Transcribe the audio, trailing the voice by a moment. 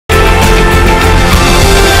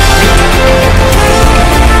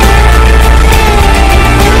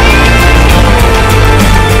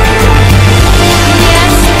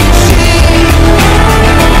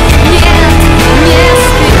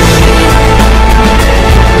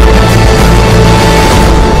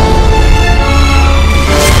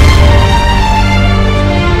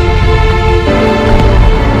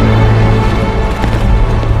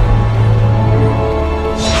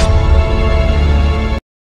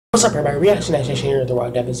What's up, everybody? Reaction Action here at the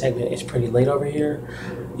Worldofdevin segment. It's pretty late over here.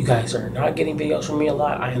 You guys are not getting videos from me a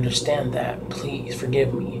lot. I understand that. Please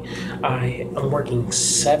forgive me. I am working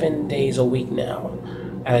 7 days a week now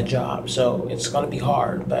at a job, so it's going to be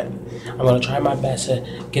hard, but I'm going to try my best to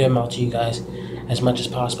get them out to you guys as much as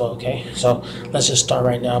possible, okay? So let's just start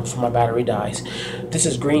right now before my battery dies. This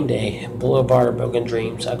is Green Day, Boulevard of Broken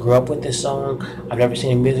Dreams. I grew up with this song. I've never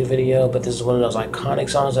seen a music video, but this is one of those iconic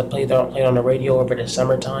songs that played on the radio over the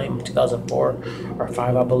summertime, 2004 or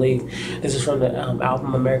 5, I believe. This is from the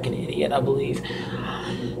album American Idiot, I believe.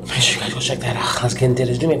 Make sure you guys go check that out. Let's get into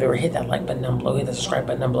this. Do me a favor, hit that like button down below, hit that subscribe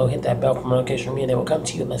button down below, hit that bell for notifications from me, and they will come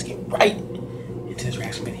to you. Let's get right into this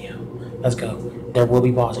reaction video. Let's go. There will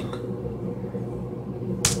be pausing.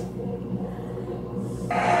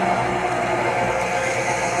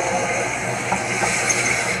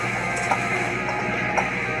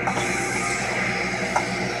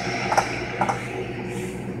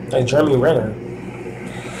 Like Jeremy Renner.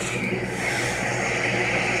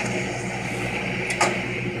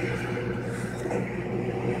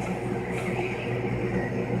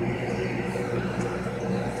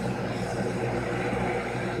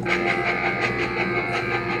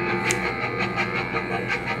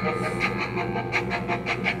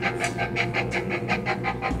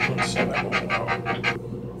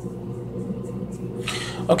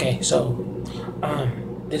 Okay, so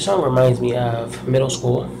this song reminds me of middle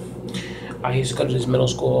school. I used to go to this middle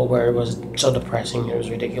school where it was so depressing. It was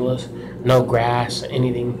ridiculous. No grass,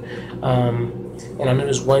 anything. And I knew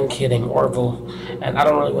this one kid named Orville, and I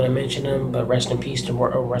don't really want to mention him, but rest in peace to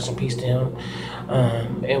him.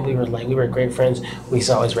 And we were great friends. We used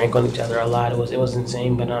to always rank on each other a lot. It was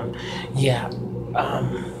insane. But yeah.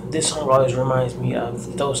 This song always reminds me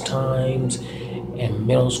of those times in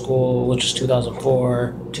middle school, which was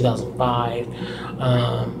 2004, 2005,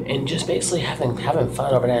 and just basically having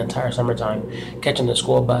fun over that entire summertime, catching the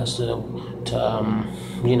school bus to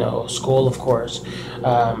school, of course,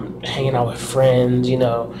 hanging out with friends,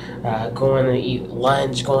 going to eat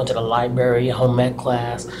lunch, going to the library, home ec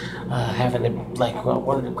class, having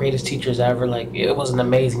one of the greatest teachers ever. Like, it was an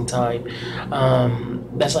amazing time.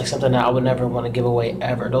 That's like something that I would never want to give away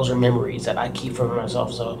ever. Those are memories that I keep for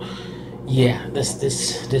myself. So yeah, this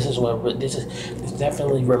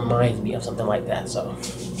definitely reminds me of something like that. So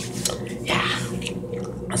yeah,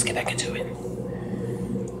 let's get back into it.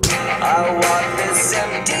 I walk this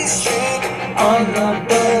empty street On the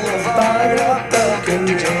Boulevard of Broken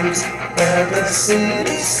Dreams, where the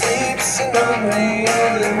city sleeps and I'm the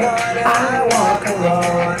only one. I walk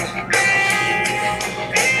alone.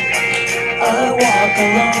 I walk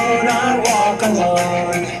alone. I walk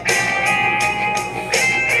alone.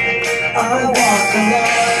 I walk alone. I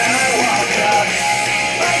walk up.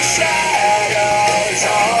 My shadow's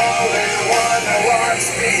all in one that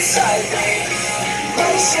walks beside me.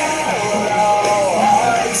 My shadow,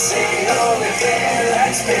 heart's the only thing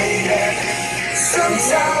that's beating.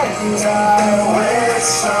 Sometimes I wish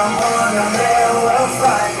someone out there will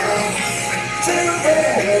find me.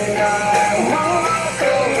 Today I walk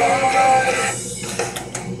alone.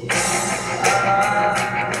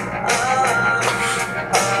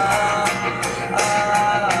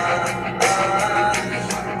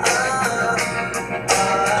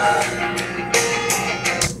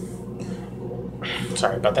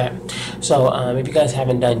 Sorry about that. So if you guys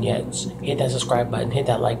haven't done yet, hit that subscribe button, hit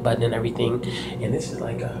that like button and everything. And this is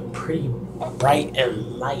like a pretty bright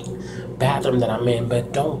and light bathroom that I'm in,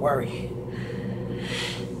 but don't worry,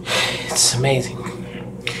 it's amazing.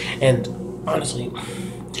 And honestly,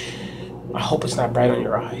 I hope it's not bright on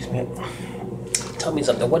your eyes, man. Tell me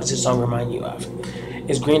something. What does this song remind you of?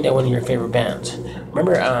 Is Green Day one of your favorite bands?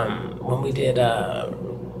 Remember when we did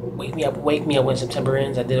Wake Me Up When September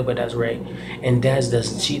Ends? I did it with Desiree, and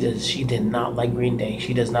she did not like Green Day.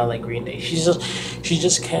 She does not like Green Day. She just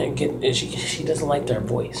can't get, she doesn't like their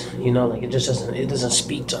voice, like it doesn't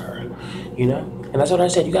speak to her, and that's what I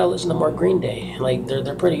said. You gotta listen to more Green Day. Like,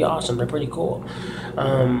 they're pretty awesome. They're pretty cool.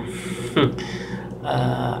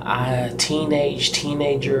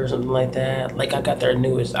 Teenager or something like that. Like, I got their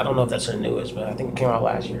newest. I don't know if that's their newest, but I think it came out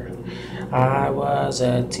last year. I was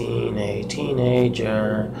a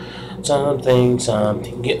teenager, something.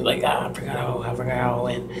 I forgot how it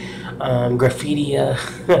went. Graffitia.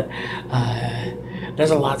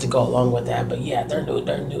 There's a lot to go along with that, but yeah, their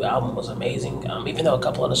new album was amazing. Even though a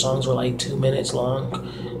couple of the songs were like 2 minutes long,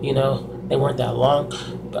 they weren't that long,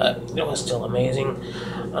 but it was still amazing.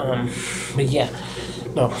 But yeah,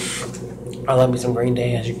 no, I love me some Green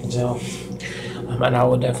Day, as you can tell. And I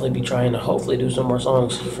will definitely be trying to hopefully do some more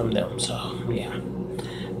songs from them. So yeah,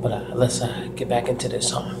 but let's get back into this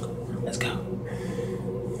song. Let's go.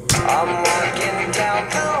 I'm walking down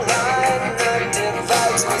the line that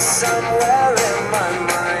divides me somewhere in my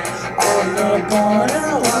mind. On the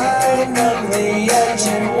borderline of the edge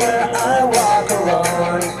and where I walk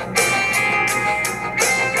alone.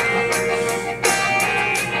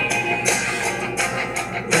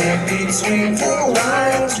 In between the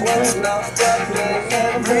lines, what's not definite,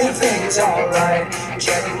 everything's alright.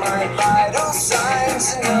 Check my vital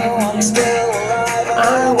signs, know I'm still alive.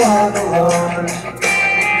 I walk alone.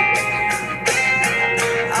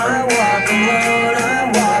 I walk alone, I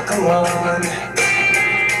walk alone.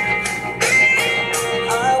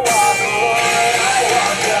 I walk alone, I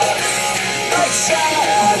walk up. My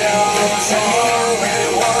shadow's only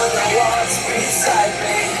one that walks beside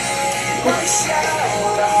me. My shadow,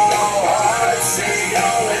 heart's the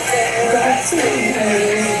only thing that's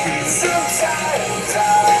needed. Sometimes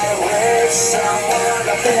I wish someone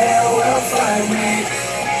up there will find me.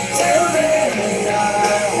 Till then I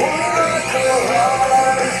walk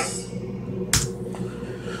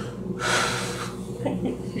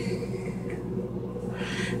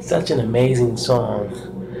alone. Such an amazing song.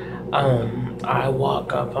 I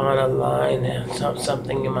walk up on a line and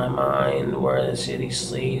something in my mind where the city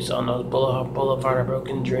sleeps on those boulevard of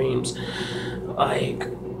broken dreams. Like,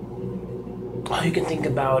 all you can think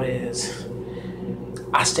about is,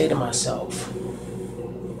 I stay to myself.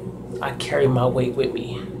 I carry my weight with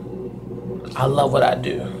me. I love what I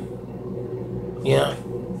do. Yeah.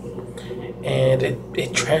 And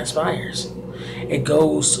it transpires. It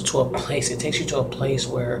goes to a place, it takes you to a place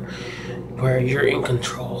where you're in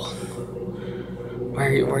control.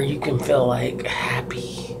 Where you can feel like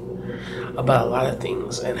happy about a lot of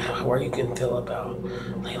things, and where you can feel about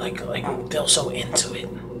like feel so into it.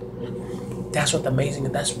 That's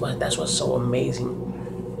what's so amazing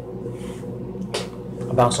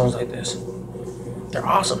about songs like this. They're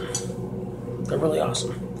awesome. They're really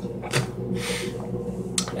awesome.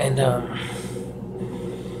 And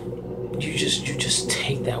you just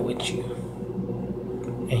take that with you,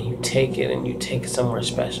 and you take it somewhere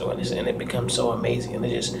special, and it becomes so amazing, and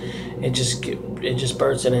it just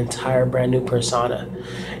births an entire brand new persona.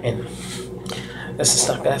 And that's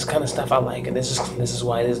the kind of stuff I like, and this is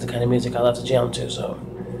why it is the kind of music I love to jam to. So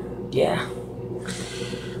yeah,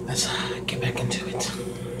 let's get back into it.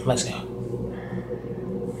 Let's go.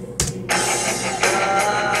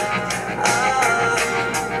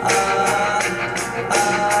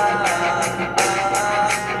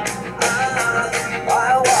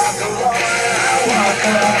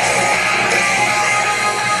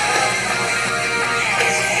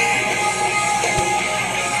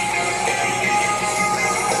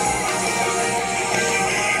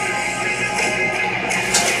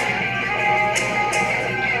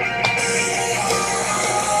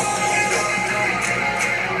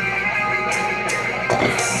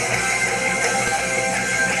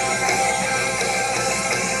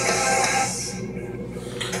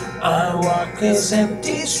 I walk this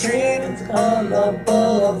empty street on the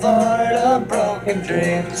boulevard of broken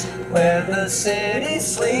dreams, where the city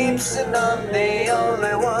sleeps and I'm the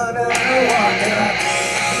only one who walks up.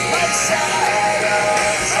 My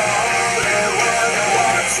shadow's only one that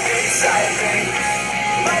walks beside me.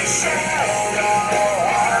 My shadow,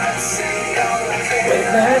 heart's the only thing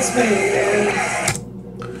that's me.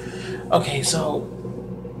 Okay, so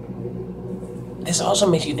this also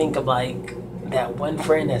makes you think of like that one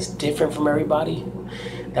friend that's different from everybody.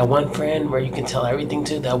 That one friend where you can tell everything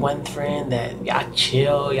to. That one friend that y'all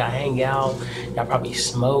chill, y'all hang out, y'all probably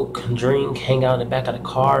smoke, drink, hang out in the back of the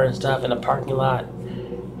car and stuff in the parking lot.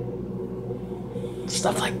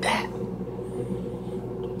 Stuff like that.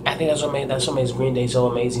 I think that's what makes Green Day so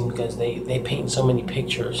amazing, because they paint so many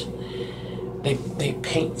pictures. They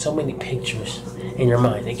paint so many pictures in your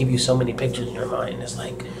mind. They give you so many pictures in your mind. It's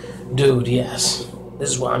like, dude, yes. This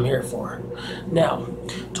is what I'm here for. Now,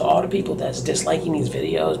 to all the people that's disliking these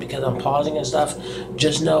videos because I'm pausing and stuff,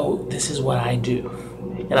 just know this is what I do.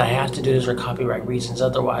 And I have to do this for copyright reasons.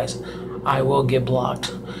 Otherwise, I will get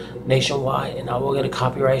blocked nationwide, and I will get a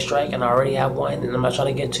copyright strike, and I already have one, and I'm not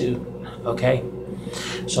trying to get two. Okay?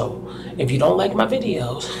 So, if you don't like my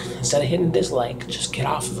videos, instead of hitting dislike, just get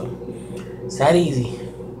off of them. It's that easy.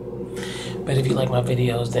 But if you like my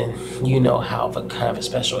videos, then you know how kind of a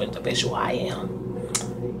special individual I am.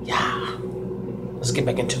 Yeah. Let's get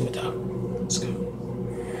back into it though. Let's go.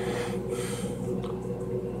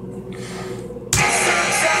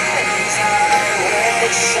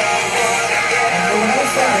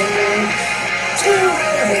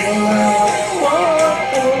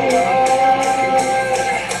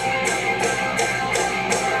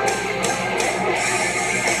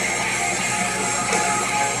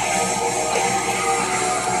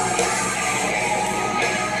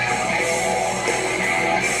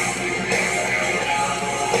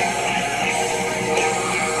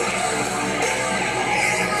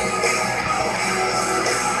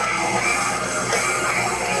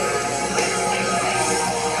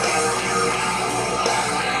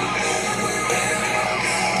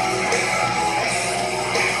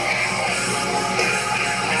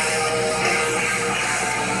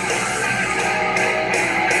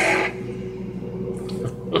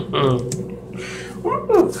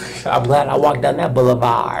 I'm glad I walked down that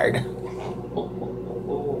boulevard.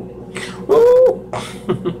 Woo!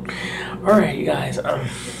 Alright, you guys. I'm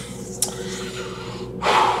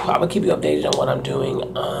gonna keep you updated on what I'm doing.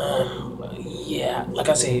 Yeah, like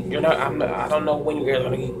I said, I don't know when you're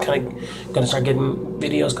gonna start getting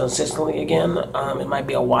videos consistently again. It might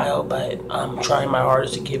be a while, but I'm trying my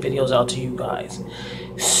hardest to get videos out to you guys.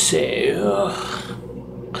 So,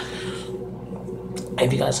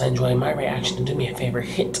 if you guys enjoy my reaction, do me a favor,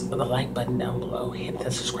 hit the like button down below, hit the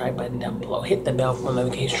subscribe button down below, hit the bell for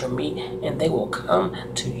notifications from me, and they will come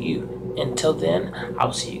to you. Until then,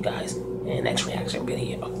 I'll see you guys in the next reaction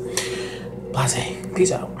video. Blase,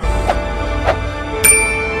 peace out.